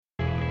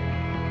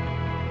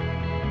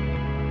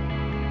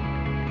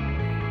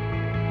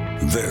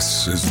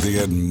This is the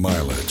Ed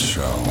Mylett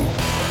Show.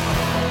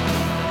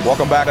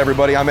 Welcome back,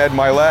 everybody. I'm Ed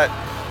Mylett.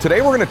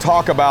 Today we're going to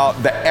talk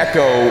about the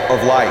echo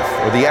of life,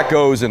 or the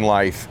echoes in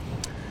life.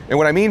 And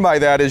what I mean by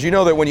that is, you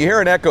know that when you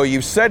hear an echo,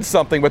 you've said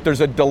something, but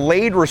there's a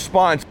delayed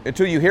response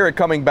until you hear it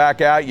coming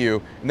back at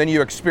you, and then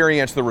you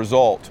experience the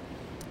result.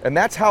 And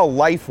that's how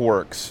life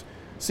works.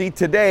 See,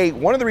 today,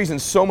 one of the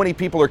reasons so many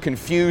people are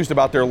confused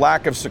about their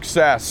lack of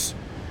success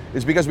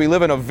is because we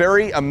live in a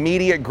very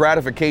immediate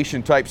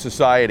gratification type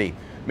society,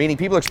 meaning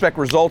people expect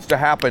results to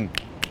happen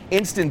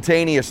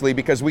instantaneously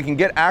because we can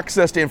get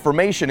access to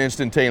information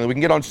instantaneously. We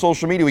can get on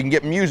social media, we can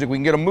get music, we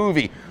can get a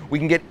movie, we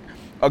can get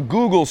a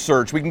Google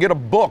search, we can get a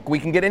book, we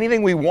can get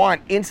anything we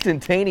want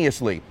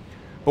instantaneously.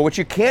 But what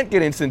you can't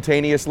get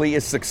instantaneously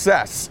is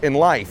success in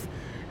life.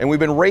 And we've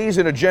been raised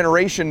in a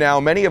generation now,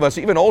 many of us,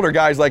 even older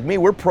guys like me,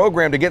 we're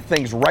programmed to get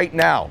things right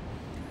now.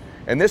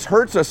 And this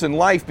hurts us in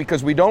life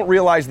because we don't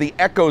realize the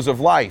echoes of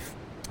life.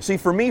 See,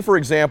 for me, for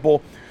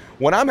example,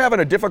 when I'm having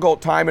a difficult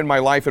time in my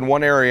life in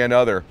one area or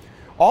another,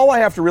 all I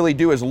have to really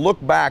do is look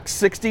back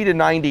 60 to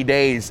 90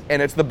 days,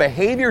 and it's the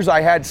behaviors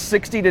I had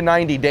 60 to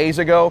 90 days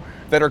ago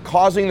that are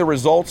causing the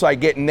results I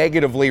get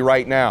negatively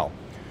right now.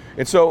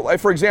 And so, like,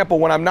 for example,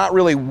 when I'm not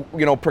really,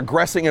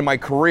 progressing in my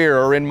career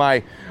or in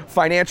my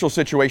financial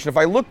situation, if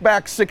I look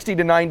back 60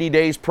 to 90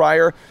 days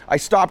prior, I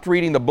stopped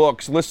reading the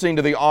books, listening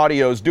to the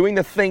audios, doing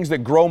the things that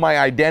grow my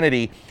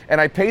identity, and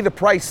I pay the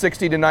price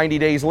 60 to 90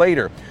 days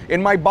later.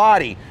 In my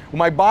body, when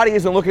my body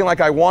isn't looking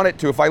like I want it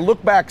to, if I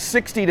look back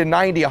 60 to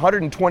 90,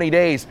 120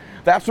 days,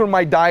 that's when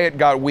my diet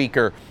got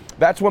weaker.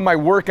 That's when my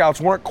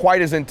workouts weren't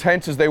quite as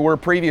intense as they were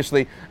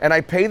previously, and I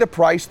pay the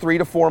price 3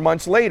 to 4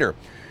 months later.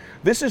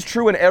 This is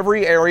true in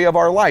every area of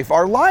our life.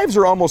 Our lives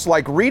are almost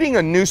like reading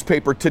a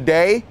newspaper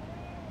today,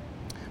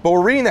 but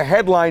we're reading the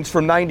headlines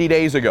from 90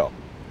 days ago.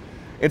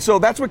 And so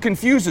that's what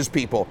confuses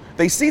people.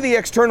 They see the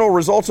external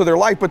results of their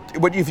life, but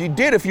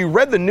if you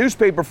read the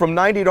newspaper from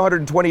 90 to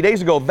 120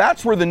 days ago,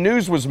 that's where the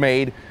news was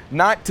made,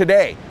 not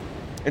today.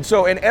 And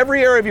so in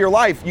every area of your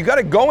life, you got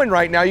it going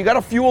right now. You got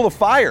to fuel the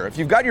fire. If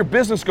you've got your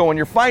business going,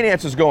 your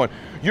finances going,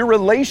 your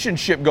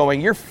relationship going,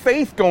 your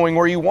faith going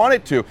where you want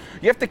it to,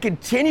 you have to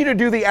continue to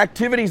do the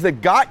activities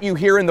that got you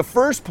here in the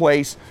first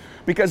place,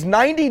 because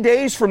 90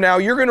 days from now,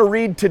 you're going to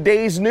read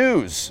today's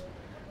news.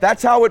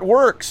 That's how it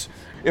works.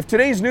 If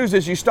today's news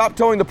is you stop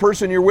telling the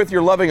person you're with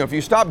you're loving them, if you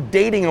stop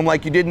dating them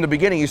like you did in the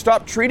beginning, you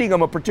stop treating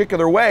them a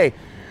particular way,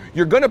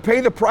 you're going to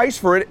pay the price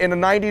for it in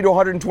 90 to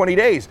 120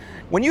 days.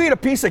 When you eat a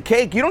piece of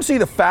cake, you don't see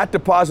the fat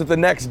deposit the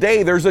next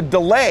day. There's a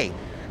delay.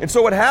 And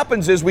so what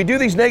happens is we do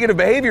these negative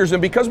behaviors,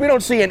 and because we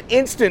don't see an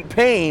instant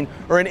pain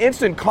or an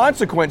instant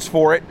consequence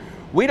for it,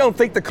 we don't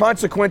think the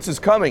consequence is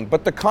coming.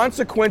 But the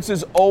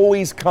consequences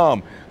always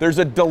come. There's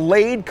a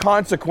delayed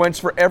consequence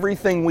for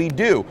everything we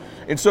do.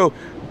 And so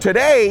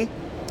today,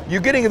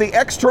 you're getting the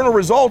external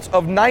results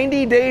of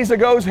 90 days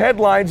ago's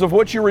headlines of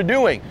what you were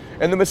doing.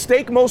 And the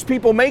mistake most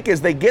people make is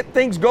they get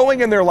things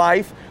going in their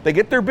life, they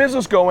get their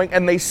business going,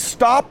 and they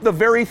stop the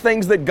very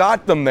things that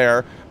got them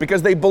there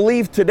because they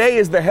believe today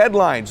is the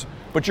headlines.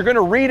 But you're going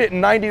to read it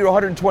in 90 to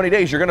 120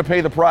 days. You're going to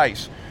pay the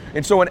price.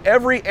 And so in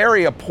every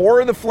area,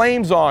 pour the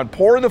flames on,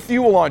 pour the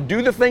fuel on,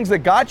 do the things that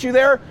got you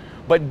there,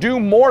 but do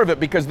more of it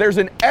because there's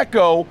an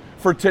echo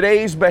for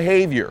today's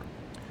behavior.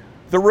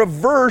 The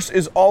reverse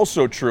is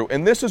also true,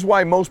 and this is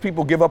why most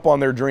people give up on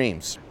their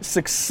dreams.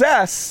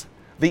 Success,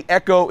 the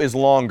echo is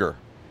longer.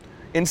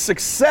 In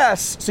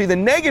success, see, the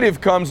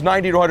negative comes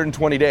 90 to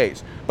 120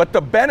 days, but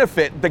the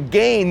benefit, the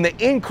gain, the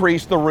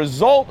increase, the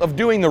result of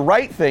doing the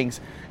right things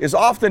is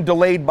often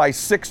delayed by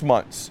 6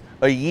 months,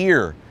 a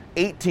year,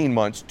 18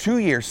 months, 2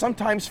 years,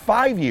 sometimes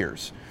 5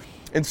 years.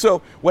 And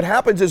so what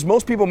happens is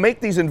most people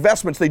make these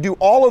investments, they do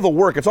all of the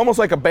work. It's almost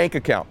like a bank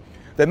account.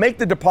 They make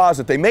the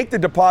deposit, they make the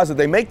deposit,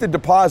 they make the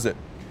deposit,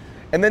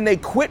 and then they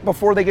quit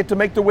before they get to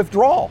make the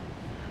withdrawal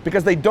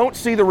because they don't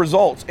see the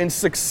results. In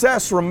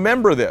success,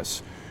 remember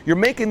this. You're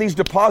making these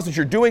deposits,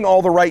 you're doing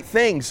all the right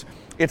things.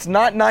 It's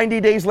not 90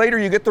 days later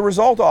you get the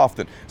result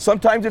often.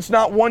 Sometimes it's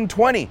not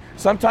 120.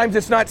 Sometimes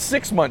it's not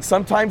 6 months.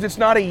 Sometimes it's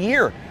not a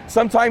year.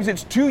 Sometimes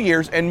it's 2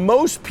 years, and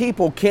most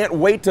people can't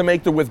wait to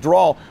make the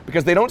withdrawal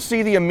because they don't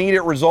see the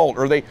immediate result,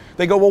 or they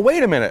go, well,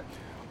 wait a minute.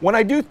 When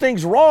I do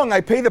things wrong,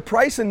 I pay the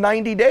price in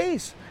 90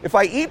 days. If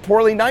I eat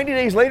poorly, 90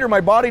 days later,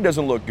 my body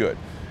doesn't look good.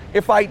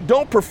 If I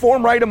don't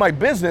perform right in my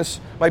business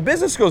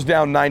goes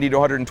down 90 to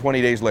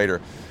 120 days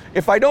later.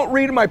 If I don't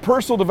read my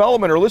personal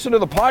development or listen to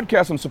the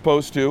podcast I'm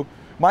supposed to,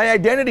 my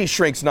identity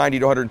shrinks 90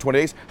 to 120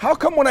 days. How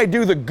come when I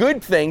do the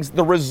good things,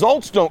 the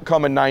results don't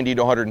come in 90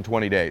 to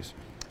 120 days?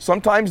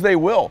 Sometimes they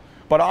will,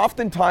 but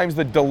oftentimes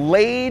the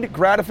delayed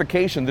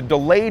gratification, the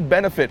delayed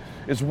benefit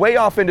is way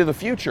off into the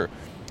future.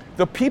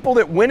 The people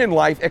that win in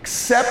life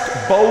accept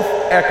both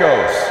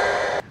echoes.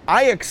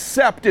 I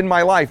accept in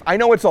my life, I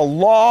know it's a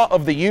law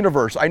of the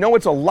universe, I know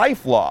it's a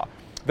life law,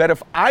 that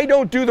if I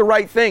don't do the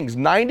right things,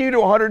 90 to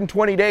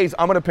 120 days,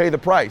 I'm going to pay the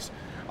price.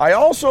 I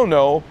also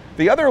know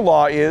the other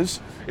law is,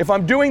 if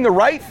I'm doing the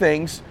right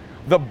things,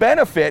 the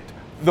benefit,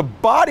 the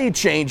body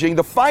changing,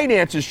 the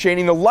finances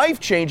changing, the life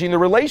changing, the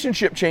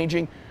relationship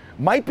changing,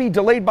 might be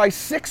delayed by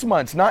 6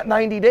 months, not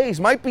 90 days,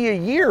 might be a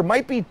year,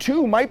 might be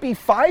 2, might be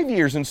 5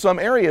 years in some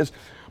areas,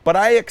 but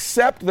I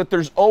accept that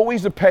there's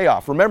always a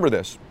payoff. Remember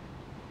this,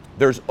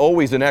 there's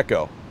always an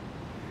echo.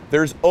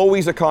 There's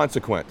always a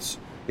consequence.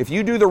 If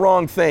you do the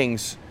wrong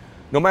things,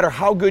 no matter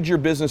how good your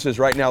business is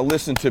right now,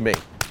 listen to me.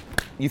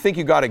 You think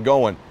you got it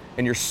going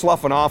and you're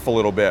sloughing off a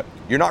little bit.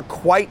 You're not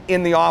quite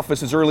in the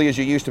office as early as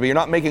you used to be. You're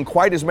not making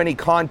quite as many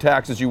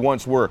contacts as you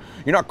once were.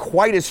 You're not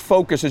quite as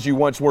focused as you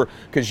once were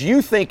because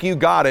you think you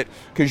got it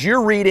because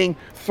you're reading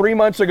 3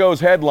 months ago's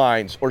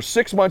headlines or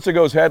 6 months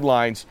ago's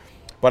headlines.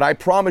 But I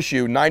promise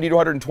you, 90 to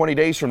 120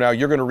 days from now,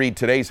 you're going to read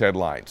today's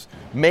headlines.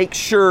 Make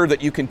sure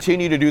that you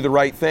continue to do the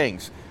right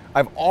things.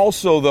 I've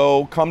also,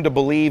 though, come to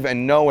believe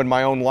and know in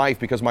my own life,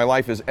 because my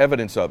life is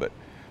evidence of it,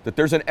 that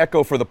there's an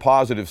echo for the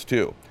positives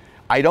too.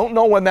 I don't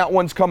know when that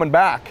one's coming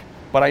back,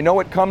 but I know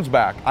it comes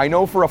back. I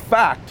know for a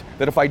fact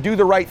that if I do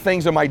the right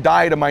things in my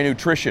diet and my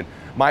nutrition,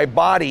 my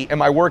body and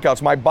my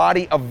workouts, my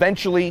body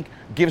eventually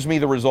gives me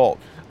the result.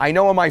 I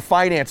know in my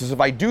finances,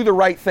 if I do the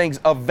right things,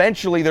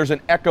 eventually there's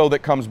an echo that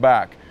comes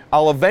back.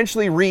 I'll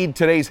eventually read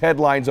today's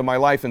headlines of my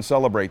life and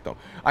celebrate them.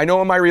 I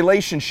know in my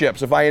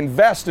relationships, if I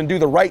invest and do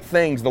the right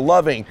things, the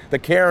loving, the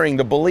caring,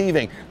 the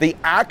believing, the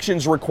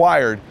actions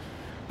required,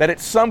 that at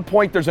some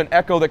point there's an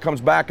echo that comes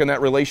back and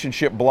that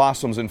relationship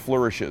blossoms and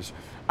flourishes.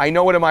 I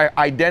know it in my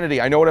identity.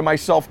 I know it in my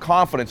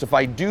self-confidence. If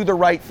I do the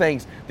right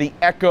things, the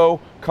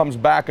echo comes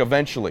back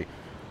eventually.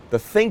 The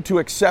thing to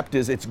accept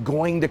is it's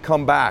going to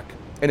come back.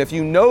 And if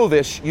you know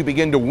this, you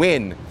begin to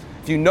win.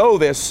 If you know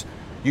this,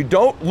 you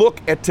don't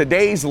look at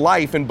today's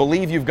life and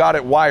believe you've got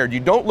it wired. You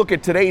don't look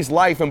at today's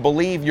life and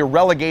believe you're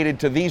relegated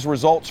to these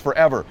results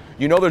forever.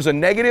 You know there's a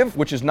negative,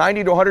 which is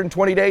 90 to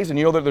 120 days, and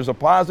you know that there's a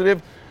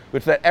positive,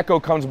 which that echo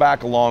comes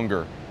back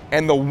longer.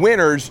 And the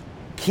winners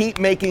keep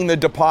making the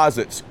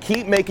deposits,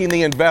 keep making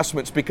the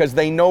investments, because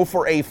they know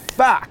for a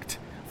fact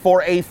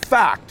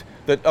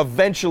that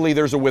eventually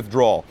there's a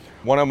withdrawal.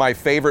 One of my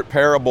favorite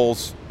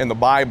parables in the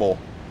Bible,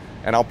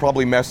 and I'll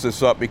probably mess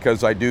this up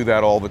because I do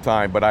that all the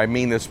time, but I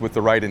mean this with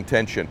the right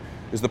intention,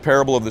 is the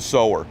parable of the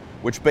sower,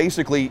 which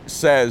basically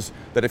says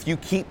that if you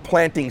keep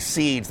planting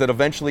seeds, that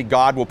eventually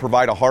God will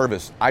provide a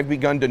harvest. I've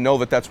begun to know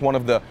that that's one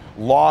of the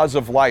laws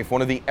of life,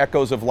 one of the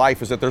echoes of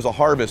life, is that there's a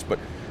harvest, but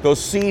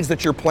those seeds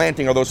that you're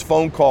planting, or those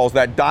phone calls,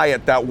 that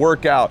diet, that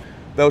workout,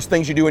 those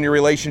things you do in your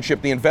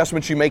relationship, the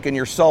investments you make in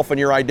yourself and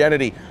your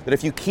identity, that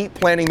if you keep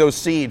planting those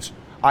seeds,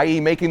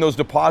 i.e. making those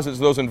deposits,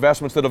 those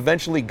investments, that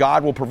eventually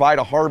God will provide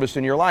a harvest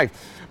in your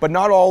life. But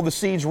not all the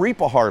seeds reap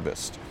a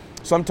harvest.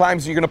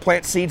 Sometimes you're going to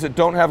plant seeds that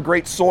don't have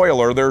great soil,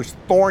 or there's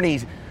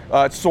thorny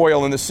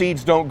soil and the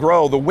seeds don't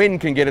grow. The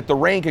wind can get it, the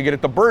rain can get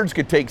it, the birds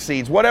could take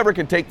seeds, whatever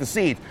can take the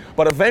seeds.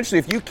 But eventually,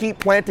 if you keep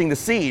planting the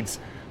seeds,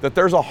 that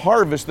there's a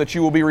harvest that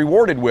you will be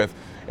rewarded with.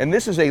 And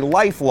this is a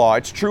life law.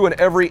 It's true in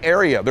every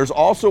area. There's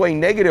also a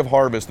negative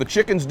harvest. The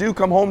chickens do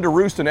come home to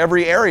roost in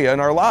every area in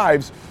our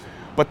lives,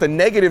 but the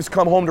negatives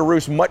come home to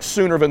roost much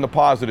sooner than the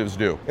positives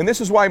do. And this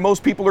is why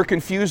most people are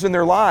confused in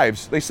their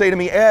lives. They say to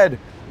me, Ed,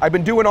 I've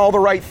been doing all the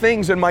right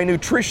things in my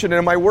nutrition and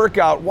in my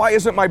workout. Why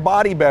isn't my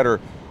body better?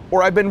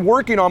 Or I've been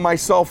working on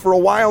myself for a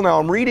while now.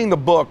 I'm reading the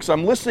books,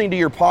 I'm listening to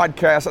your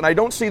podcast, and I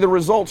don't see the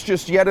results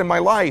just yet in my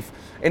life.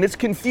 And it's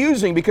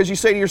confusing because you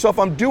say to yourself,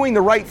 I'm doing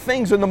the right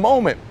things in the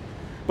moment,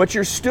 but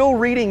you're still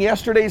reading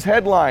yesterday's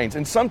headlines.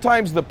 And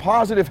sometimes the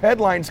positive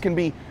headlines can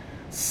be,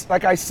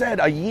 like I said,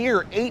 a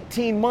year,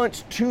 18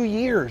 months, 2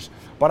 years.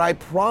 But I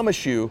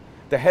promise you,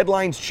 the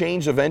headlines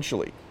change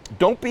eventually.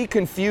 Don't be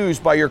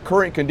confused by your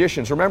current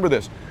conditions. Remember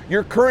this,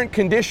 your current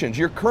conditions,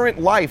 your current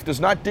life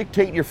does not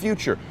dictate your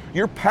future.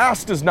 Your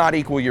past does not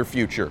equal your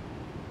future.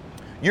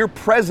 Your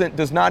present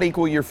does not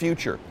equal your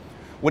future.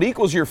 What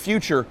equals your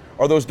future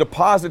are those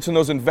deposits and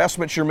those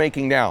investments you're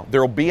making now.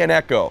 There will be an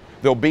echo.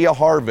 There'll be a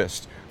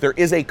harvest. There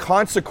is a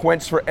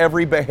consequence for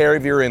every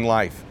behavior in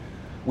life.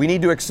 We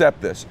need to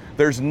accept this.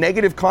 There's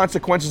negative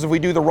consequences if we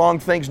do the wrong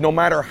things, no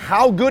matter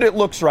how good it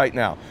looks right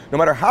now. No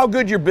matter how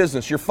good your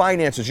business, your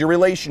finances, your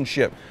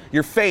relationship,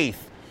 your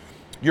faith,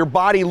 your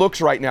body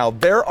looks right now.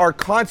 There are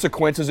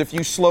consequences if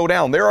you slow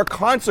down. There are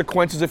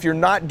consequences if you're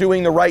not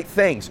doing the right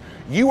things.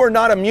 You are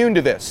not immune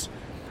to this.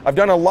 I've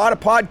done a lot of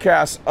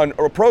podcasts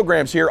or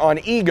programs here on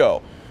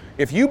ego.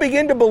 If you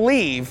begin to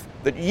believe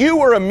that you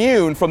are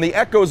immune from the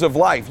echoes of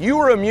life, you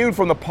are immune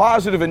from the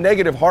positive and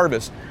negative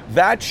harvest,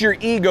 that's your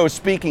ego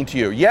speaking to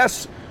you.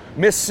 Yes,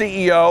 Miss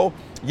CEO.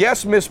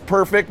 Yes, Miss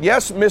Perfect.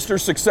 Yes, Mr.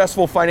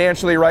 Successful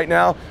financially right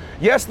now.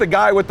 Yes, the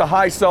guy with the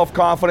high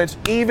self-confidence.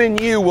 Even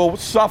you will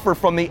suffer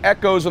from the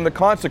echoes and the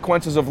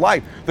consequences of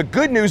life. The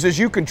good news is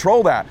you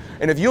control that.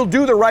 And if you'll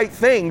do the right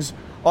things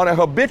on a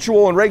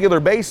habitual and regular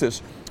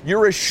basis,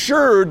 you're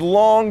assured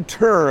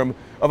long-term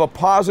of a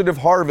positive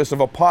harvest, of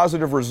a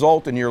positive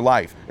result in your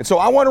life. And so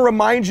I want to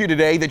remind you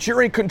today that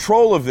you're in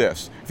control of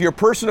this. If you're a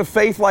person of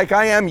faith like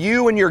I am,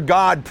 you and your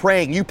God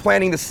praying, you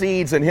planting the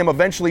seeds and Him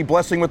eventually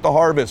blessing with the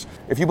harvest.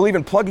 If you believe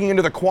in plugging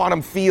into the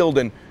quantum field,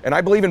 and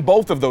I believe in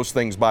both of those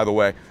things, by the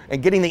way,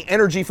 and getting the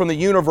energy from the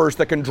universe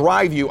that can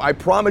drive you, I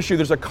promise you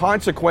there's a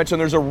consequence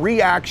and there's a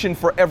reaction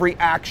for every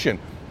action.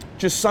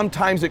 just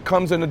sometimes it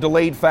comes in a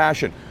delayed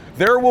fashion.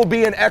 There will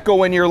be an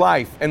echo in your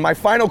life. And my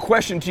final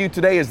question to you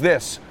today is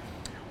this.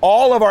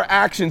 All of our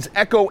actions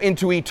echo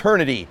into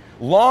eternity.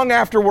 Long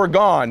after we're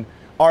gone,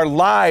 our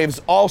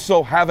lives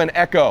also have an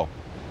echo.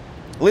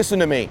 Listen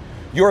to me.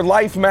 Your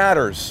life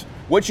matters.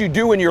 What you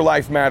do in your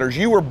life matters.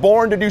 You were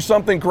born to do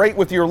something great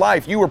with your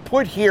life. You were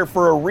put here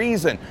for a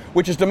reason,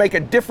 which is to make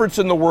a difference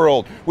in the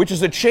world, which is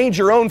to change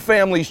your own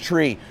family's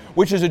tree,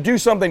 which is to do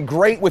something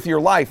great with your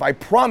life. I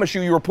promise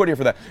you, you were put here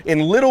for that, in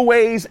little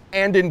ways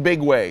and in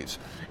big ways.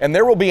 And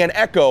there will be an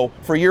echo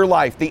for your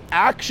life. The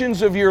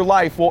actions of your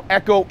life will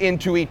echo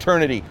into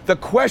eternity. The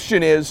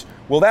question is,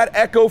 will that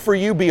echo for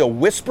you be a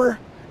whisper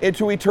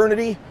into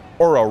eternity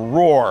or a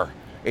roar?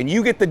 And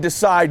you get to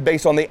decide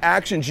based on the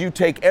actions you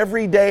take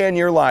every day in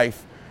your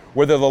life,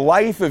 whether the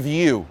life of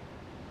you,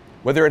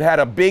 whether it had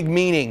a big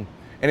meaning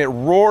and it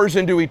roars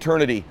into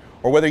eternity,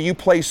 or whether you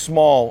play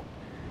small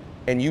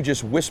and you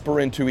just whisper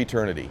into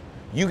eternity.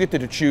 You get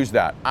to choose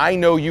that. I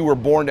know you were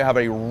born to have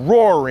a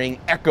roaring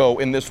echo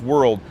in this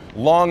world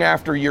long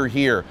after you're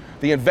here.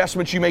 The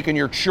investments you make in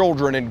your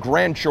children and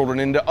grandchildren,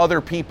 into other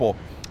people,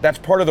 that's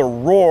part of the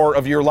roar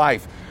of your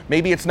life.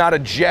 Maybe it's not a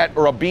jet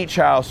or a beach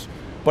house,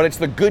 but it's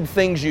the good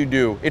things you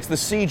do. It's the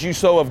seeds you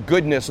sow of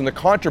goodness and the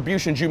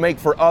contributions you make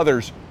for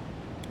others,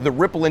 the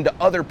ripple into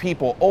other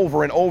people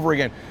over and over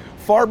again,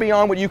 far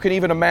beyond what you can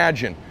even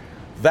imagine.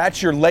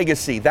 That's your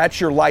legacy. That's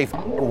your life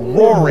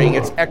roaring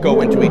its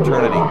echo into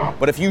eternity.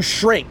 But if you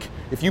shrink,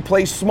 if you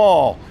play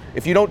small,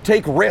 if you don't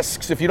take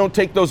risks, if you don't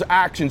take those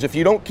actions, if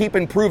you don't keep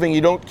improving,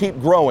 you don't keep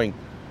growing,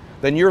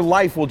 then your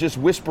life will just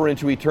whisper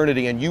into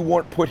eternity, and you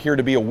weren't put here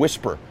to be a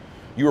whisper.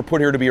 You were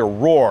put here to be a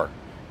roar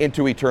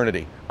into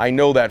eternity. I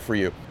know that for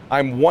you.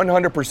 I'm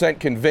 100%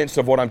 convinced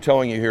of what I'm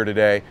telling you here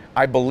today.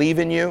 I believe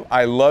in you,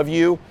 I love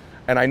you,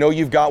 and I know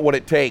you've got what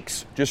it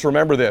takes. Just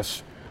remember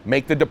this.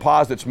 Make the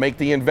deposits, make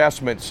the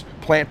investments,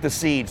 plant the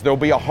seeds. There'll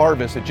be a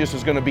harvest. It just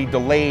is going to be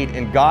delayed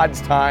in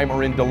God's time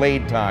or in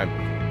delayed time.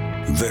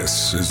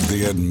 This is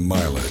the Ed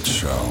Mylett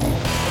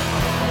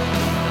Show.